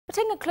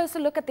We're taking a closer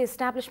look at the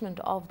establishment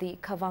of the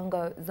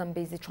Kavango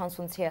Zambezi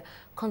Transfrontier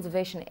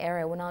Conservation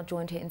Area. We're now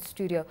joined here in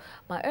studio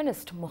by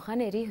Ernest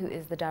Mokganedi, who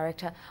is the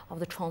director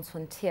of the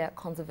Transfrontier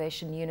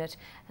Conservation Unit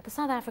at the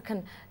South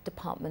African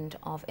Department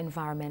of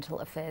Environmental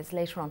Affairs.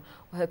 Later on,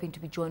 we're hoping to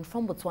be joined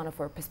from Botswana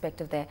for a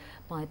perspective there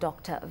by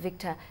Dr.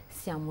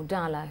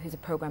 Siamudaala, who's a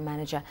program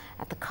manager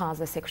at the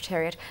KAZA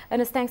Secretariat.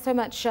 Ernest, thanks so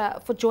much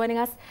for joining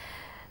us.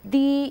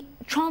 The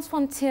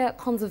Transfrontier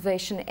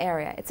Conservation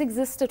Area, it's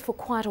existed for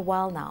quite a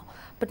while now,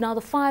 but now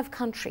the 5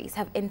 countries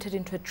have entered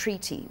into a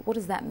treaty. What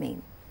does that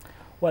mean?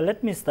 Well,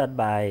 let me start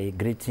by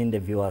greeting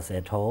the viewers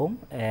at home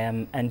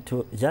and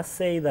to just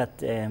say that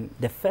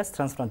the first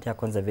Transfrontier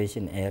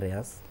Conservation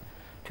Areas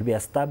to be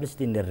established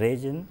in the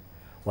region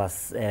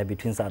was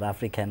between South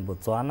Africa and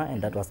Botswana,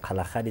 and that was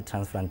Kalahari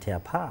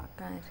Transfrontier Park.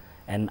 Right.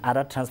 And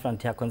other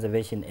Transfrontier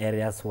Conservation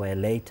Areas were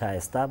later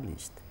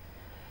established.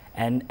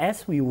 And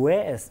as we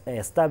were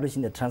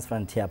establishing the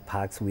Transfrontier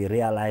Parks, we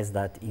realized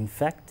that, in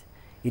fact,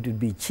 it would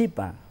be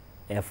cheaper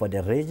for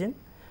the region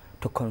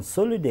to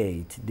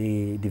consolidate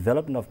the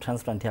development of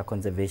Transfrontier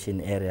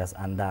Conservation Areas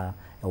under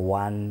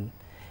one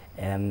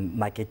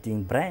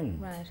marketing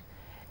brand.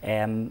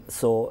 Right.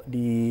 So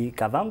the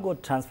Kavango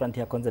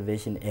Transfrontier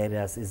Conservation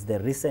Areas is the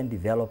recent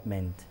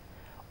development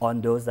on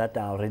those that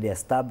are already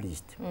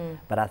established.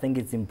 But I think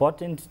it's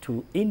important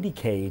to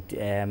indicate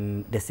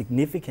the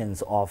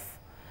significance of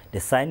the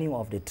signing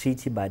of the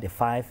treaty by the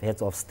 5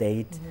 heads of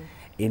state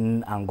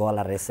in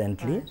Angola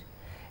recently.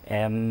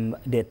 Right.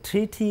 The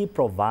treaty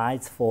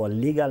provides for a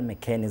legal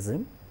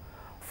mechanism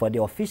for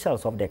the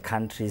officials of the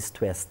countries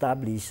to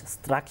establish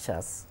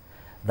structures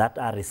that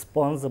are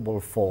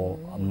responsible for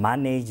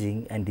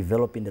managing and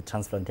developing the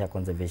Transfrontier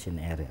Conservation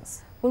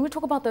Areas. When we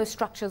talk about those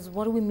structures,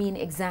 what do we mean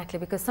exactly?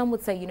 Because some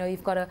would say, you know,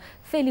 you've got a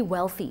fairly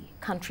wealthy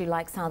country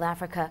like South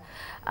Africa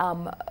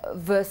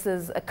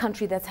versus a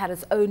country that's had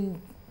its own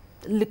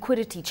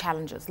liquidity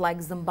challenges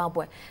like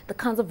Zimbabwe, the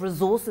kinds of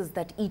resources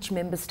that each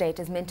member state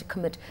is meant to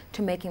commit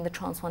to making the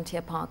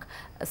Transfrontier Park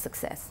a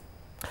success?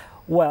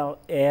 Well,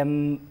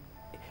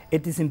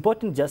 it is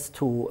important just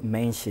to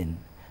mention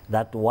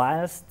that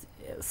whilst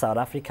South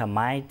Africa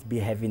might be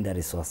having the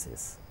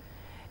resources,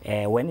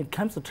 when it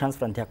comes to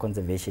Transfrontier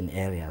Conservation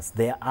Areas,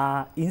 there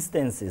are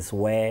instances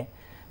where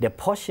the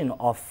portion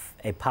of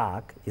a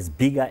park is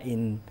bigger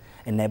in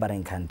a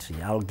neighboring country.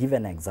 I'll give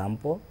an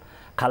example.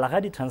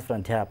 Kalahari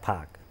Transfrontier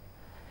Park,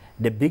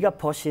 the bigger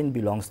portion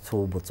belongs to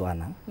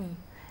Botswana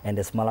and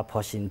the smaller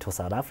portion to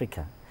South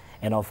Africa.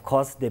 And of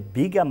course, the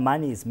bigger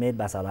money is made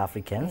by South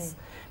Africans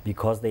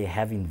because they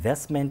have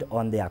investment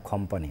on their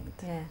component.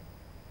 Yeah.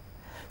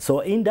 So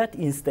in that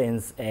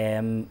instance,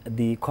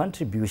 the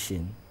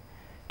contribution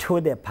to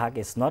the park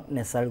is not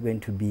necessarily going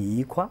to be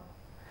equal,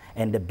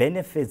 and the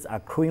benefits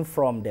accruing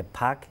from the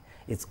park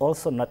is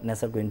also not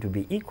necessarily going to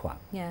be equal.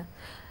 Yeah.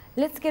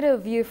 Let's get a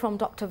view from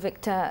Dr.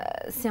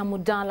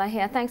 Siamudaala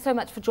here. Thanks so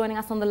much for joining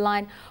us on the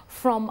line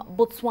from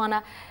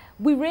Botswana.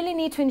 We really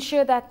need to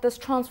ensure that this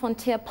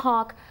Transfrontier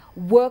Park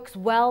works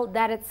well,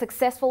 that it's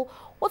successful.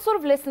 What sort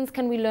of lessons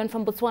can we learn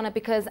from Botswana?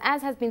 Because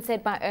as has been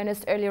said by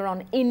Ernest earlier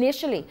on,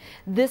 initially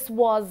this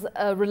was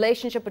a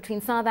relationship between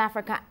South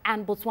Africa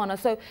and Botswana.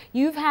 So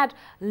you've had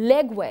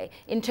legway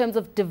in terms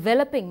of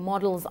developing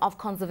models of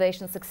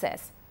conservation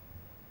success.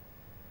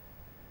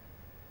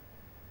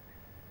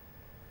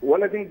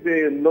 Well, I think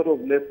there are a lot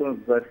of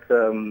lessons that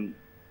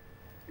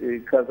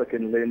KAZA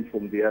can learn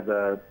from the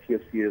other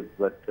TFCs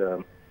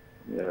that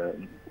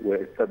were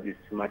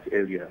established much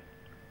earlier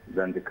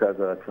than the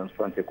KAZA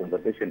Transfrontier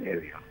Conservation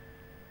Area.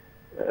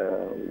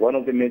 One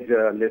of the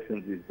major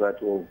lessons is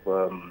that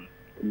of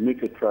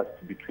mutual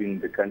trust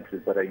between the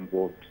countries that are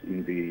involved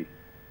in the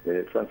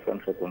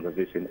Transfrontier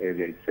Conservation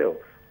Area itself.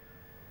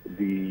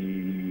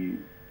 The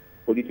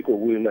political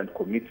will and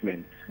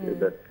commitment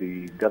that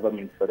the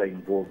governments that are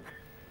involved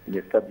in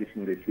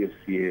establishing the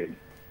TFCA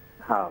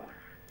have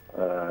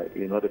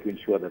in order to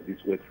ensure that this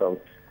works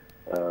out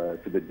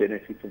to the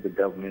benefit of the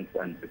governments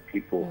and the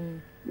people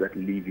that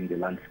live in the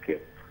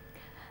landscape.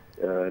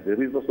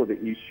 There is also the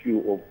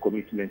issue of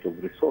commitment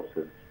of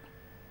resources,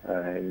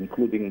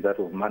 including that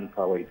of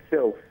manpower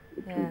itself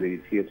to the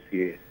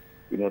TFCA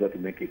in order to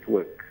make it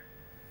work.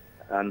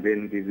 And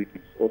then there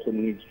also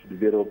needs to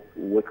develop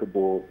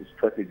workable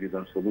strategies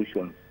and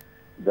solutions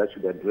that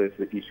should address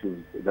the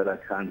issues that are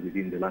at hand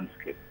within the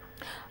landscape.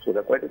 So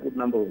there are quite a good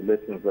number of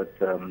lessons that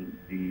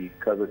the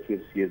KAZA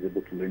TFCA is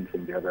able to learn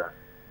from the other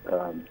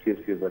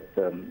TFCAs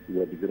that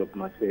were developed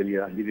much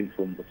earlier, and even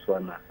from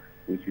Botswana,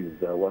 which is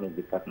one of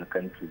the partner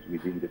countries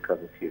within the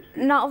KAZA TFCA.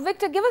 Now,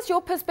 Victor, give us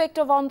your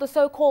perspective on the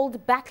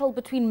so-called battle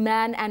between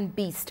man and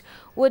beast.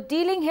 We're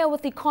dealing here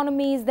with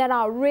economies that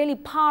are really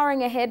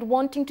powering ahead,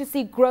 wanting to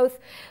see growth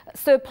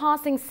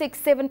surpassing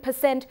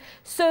 6–7%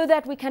 so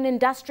that we can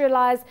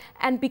industrialize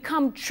and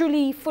become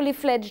truly fully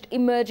fledged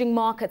emerging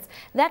markets.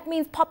 That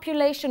means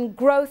population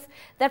growth.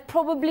 That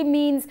probably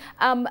means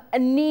a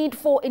need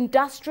for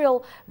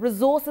industrial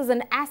resources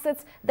and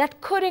assets that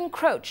could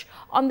encroach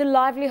on the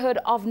livelihood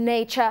of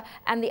nature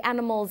and the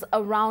animals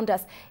around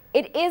us.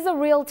 It is a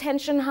real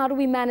tension. How do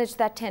we manage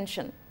that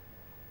tension?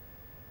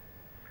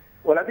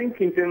 Well, I think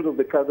in terms of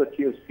the KAZA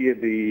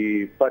TFC,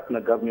 the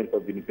partner governments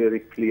have been very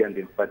clear and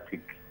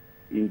emphatic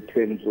in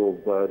terms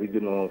of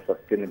regional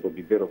sustainable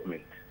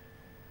development.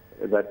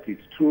 That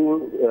it's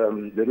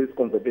true, there is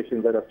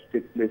conservation that has to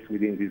take place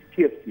within these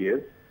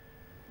TFCs,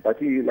 but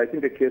like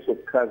in the case of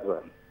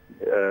KAZA,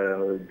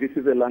 this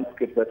is a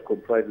landscape that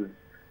comprises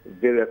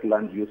various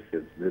land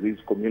uses. There is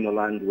communal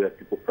land where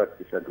people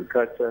practice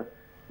agriculture.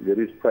 There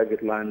is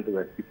private land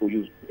where people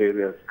use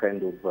various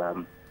kind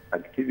of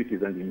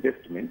activities and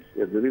investments.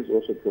 There is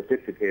also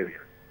protected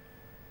areas.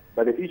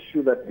 But the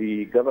issue that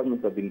the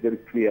government have been very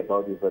clear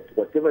about is that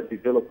whatever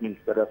developments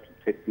that have to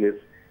take place,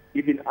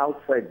 even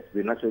outside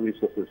the natural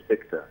resources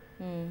sector,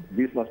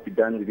 this must be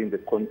done within the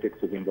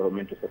context of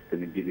environmental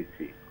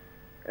sustainability.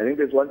 I think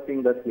there's one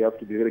thing that we have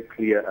to be very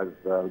clear as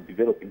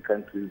developing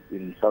countries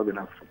in Southern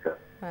Africa,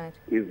 right,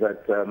 is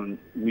that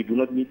we do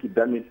not need to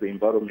damage the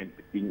environment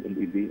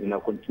in our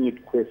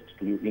continued quest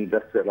to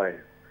industrialize,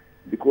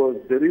 because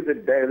there is a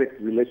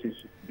direct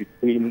relationship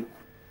between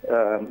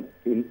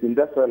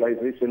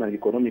industrialization and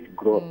economic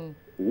growth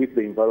with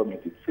the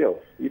environment itself.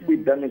 If we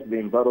damage the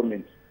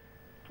environment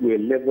to a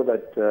level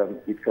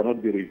that it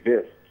cannot be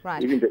reversed,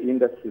 right, even the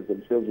industries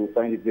themselves will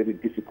find it very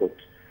difficult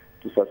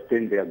to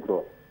sustain their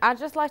growth. I'd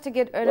just like to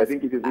get Ernest,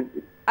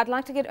 I'd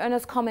like to get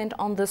Ernest's comment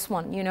on this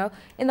one. You know,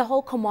 in the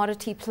whole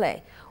commodity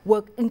play,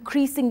 we're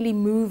increasingly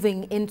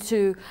moving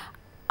into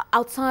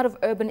outside of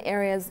urban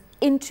areas,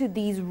 into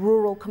these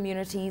rural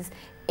communities,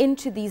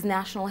 into these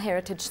national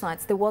heritage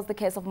sites. There was the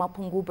case of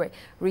Mapungubwe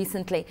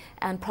recently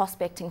and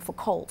prospecting for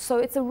coal. So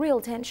it's a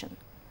real tension.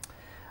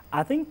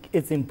 I think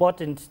it's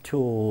important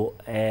to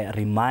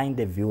remind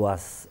the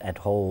viewers at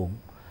home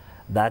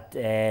that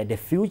the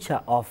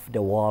future of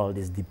the world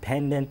is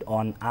dependent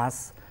on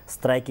us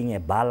striking a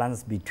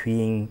balance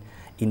between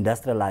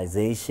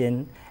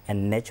industrialization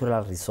and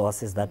natural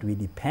resources that we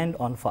depend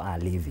on for our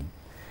living.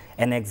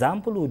 An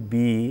example would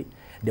be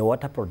the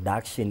water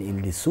production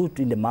in Lesotho,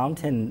 in the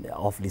mountain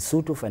of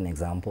Lesotho, for an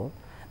example,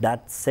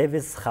 that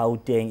serves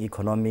Gauteng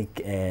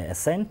Economic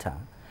Center,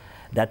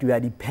 that we are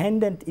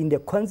dependent in the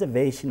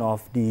conservation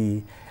of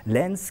the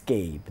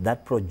landscape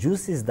that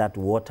produces that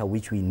water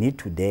which we need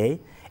today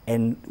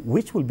and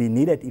which will be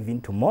needed even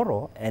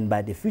tomorrow and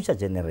by the future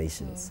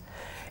generations.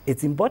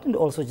 It's important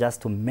also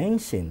just to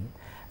mention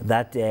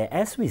that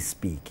as we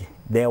speak,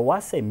 there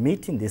was a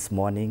meeting this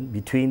morning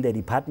between the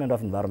Department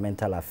of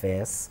Environmental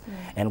Affairs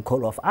and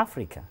Coal of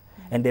Africa.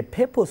 And the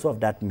purpose of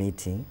that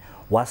meeting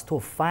was to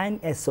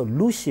find a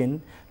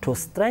solution to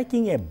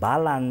striking a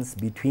balance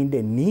between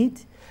the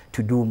need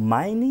to do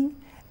mining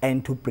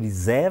and to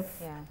preserve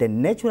the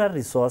natural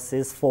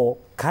resources for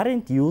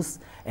current use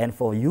and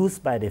for use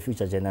by the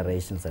future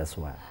generations as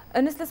well.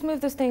 Ernest, let's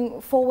move this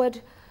thing forward.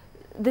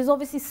 There's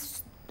obviously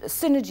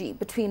synergy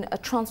between a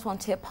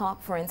Transfrontier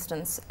park, for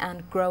instance,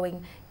 and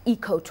growing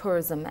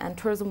ecotourism. And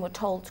tourism, we're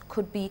told,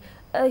 could be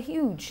a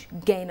huge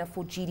gainer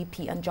for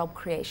GDP and job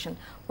creation.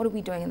 What are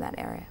we doing in that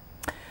area?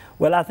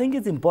 Well, I think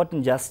it's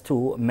important just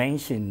to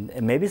mention,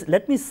 maybe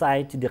let me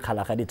cite the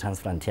Kalahari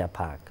Transfrontier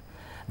Park,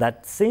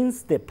 that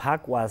since the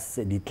park was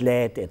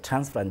declared a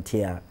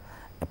Transfrontier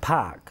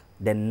park,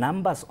 the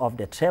numbers of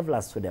the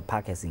travelers to the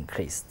park has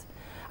increased.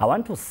 I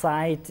want to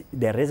cite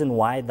the reason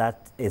why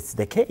that is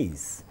the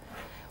case.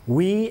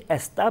 We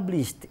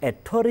established a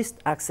tourist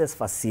access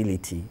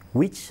facility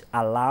which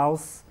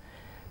allows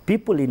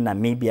people in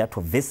Namibia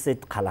to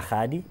visit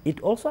Kalahari. It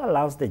also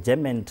allows the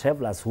German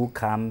travelers who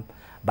come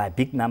by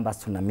big numbers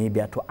to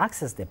Namibia to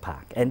access the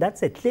park. And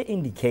that's a clear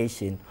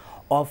indication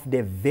of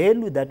the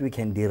value that we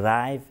can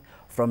derive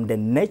from the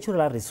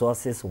natural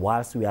resources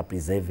whilst we are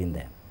preserving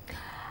them.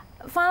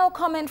 Final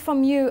comment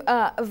from you,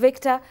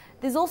 Victor.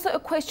 There's also a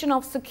question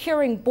of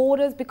securing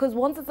borders, because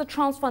once it's a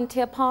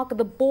Transfrontier park,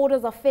 the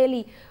borders are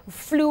fairly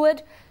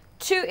fluid.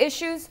 Two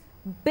issues,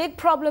 big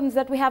problems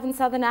that we have in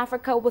Southern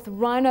Africa with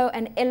rhino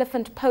and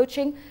elephant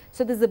poaching.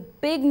 So there's a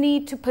big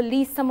need to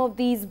police some of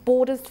these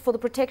borders for the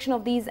protection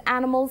of these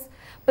animals.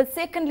 But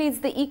secondly, it's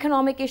the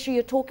economic issue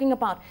you're talking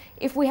about.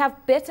 If we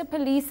have better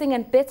policing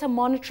and better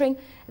monitoring,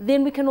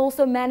 then we can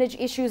also manage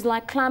issues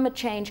like climate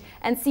change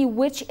and see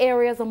which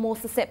areas are more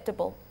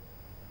susceptible.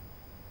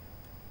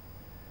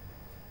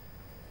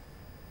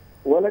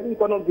 Well, I think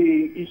one of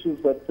the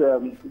issues that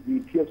the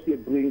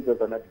TFC brings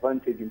as an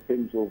advantage in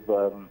terms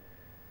of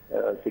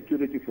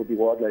security for the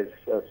wildlife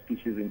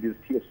species in these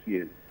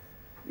TFCs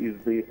is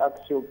the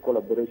actual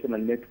collaboration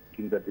and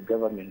networking that the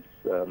governments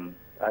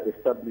are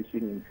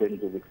establishing in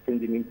terms of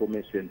exchanging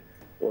information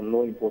on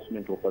law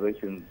enforcement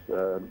operations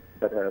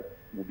that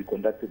will be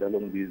conducted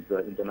along these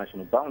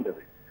international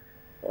boundaries.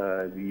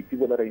 The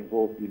people that are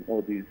involved in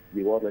all these,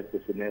 the wildlife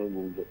personnel,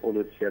 will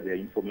always share their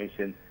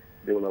information.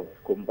 They will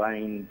have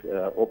combined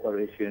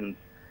operations.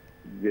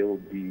 There will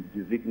be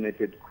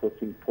designated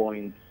crossing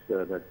points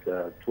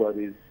that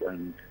tourists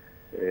and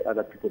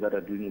other people that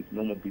are doing with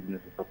normal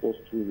business as opposed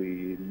to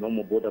the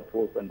normal border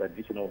posts and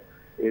additional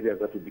areas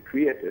that will be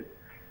created.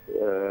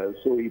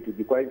 So it will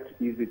be quite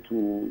easy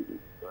to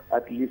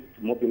at least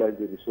mobilize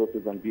the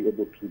resources and be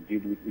able to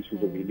deal with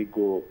issues of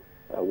illegal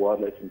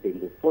wildlife in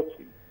terms of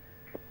poaching.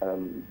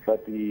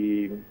 but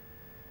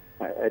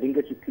I didn't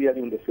get you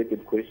clearly on the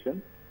second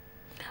question.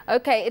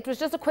 Okay, it was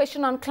just a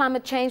question on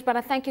climate change, but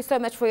I thank you so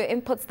much for your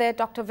inputs there,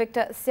 Dr.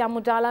 Victor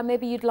Siamudaala.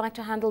 Maybe you'd like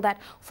to handle that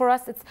for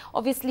us. It's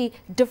obviously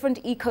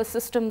different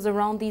ecosystems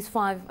around these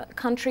 5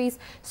 countries.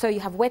 So you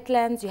have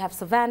wetlands, you have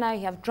savanna,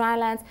 you have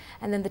drylands,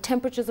 and then the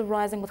temperatures are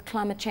rising with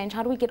climate change.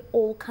 How do we get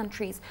all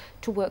countries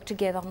to work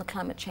together on the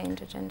climate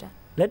change agenda?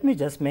 Let me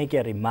just make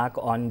a remark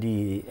on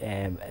the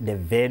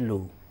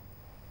value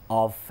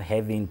of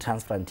having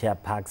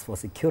transfrontier parks for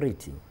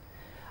security.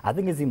 I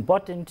think it's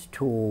important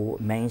to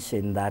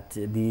mention that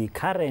the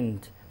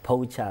current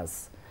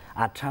poachers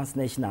are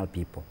transnational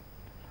people,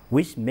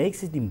 which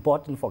makes it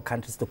important for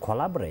countries to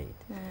collaborate.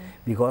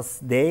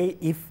 Because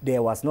if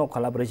there was no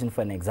collaboration,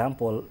 for an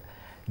example,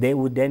 they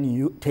would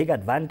then take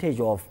advantage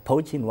of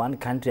poaching one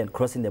country and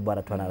crossing the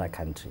border to another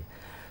country.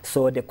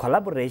 So the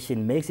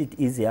collaboration makes it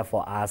easier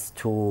for us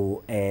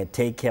to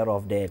take care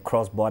of the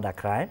cross-border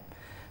crime.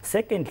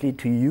 Secondly,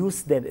 to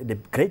use the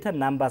greater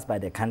numbers by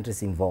the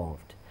countries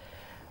involved.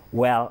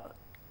 Well,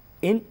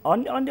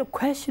 on the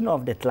question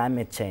of the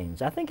climate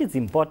change, I think it's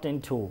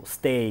important to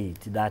state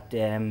that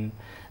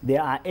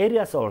there are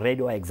areas already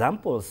or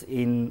examples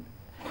in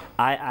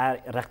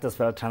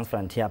Richtersveld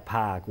Transfrontier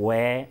Park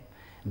where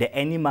the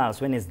animals,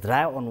 when it's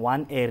dry on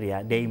one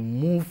area, they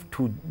move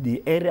to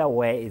the area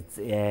where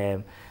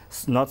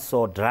it's not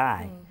so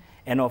dry.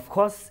 And of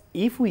course,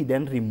 if we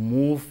then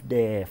remove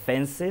the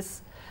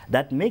fences,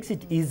 that makes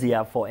it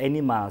easier for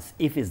animals,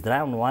 if it's dry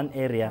on one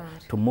area,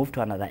 to move to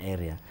another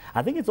area.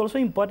 I think it's also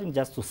important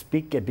just to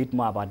speak a bit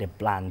more about the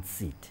plant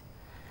seed.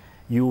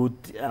 You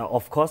would,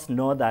 of course,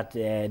 know that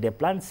the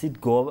plant seed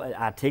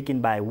are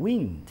taken by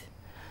wind.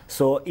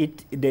 So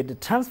the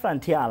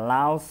Transfrontier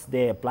allows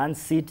the plant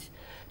seed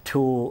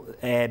to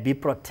be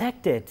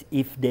protected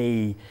if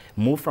they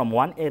move from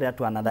one area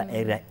to another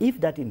area,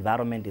 if that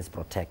environment is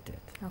protected.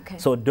 Okay.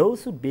 So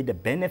those would be the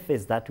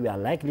benefits that we are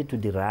likely to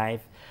derive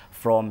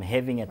from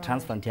having a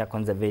transfrontier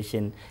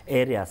conservation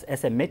areas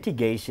as a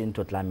mitigation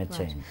to climate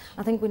change.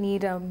 I think we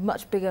need a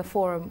much bigger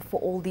forum for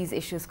all these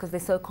issues because they're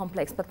so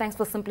complex. But thanks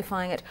for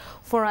simplifying it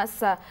for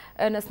us,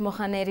 Ernest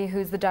Mokganedi,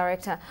 who's the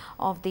director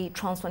of the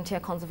Transfrontier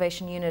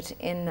Conservation Unit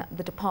in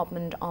the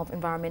Department of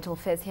Environmental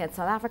Affairs here in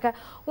South Africa.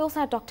 We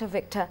also had Dr.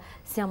 Victor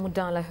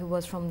Siamudaala, who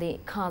was from the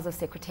KAZA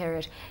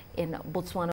Secretariat in Botswana.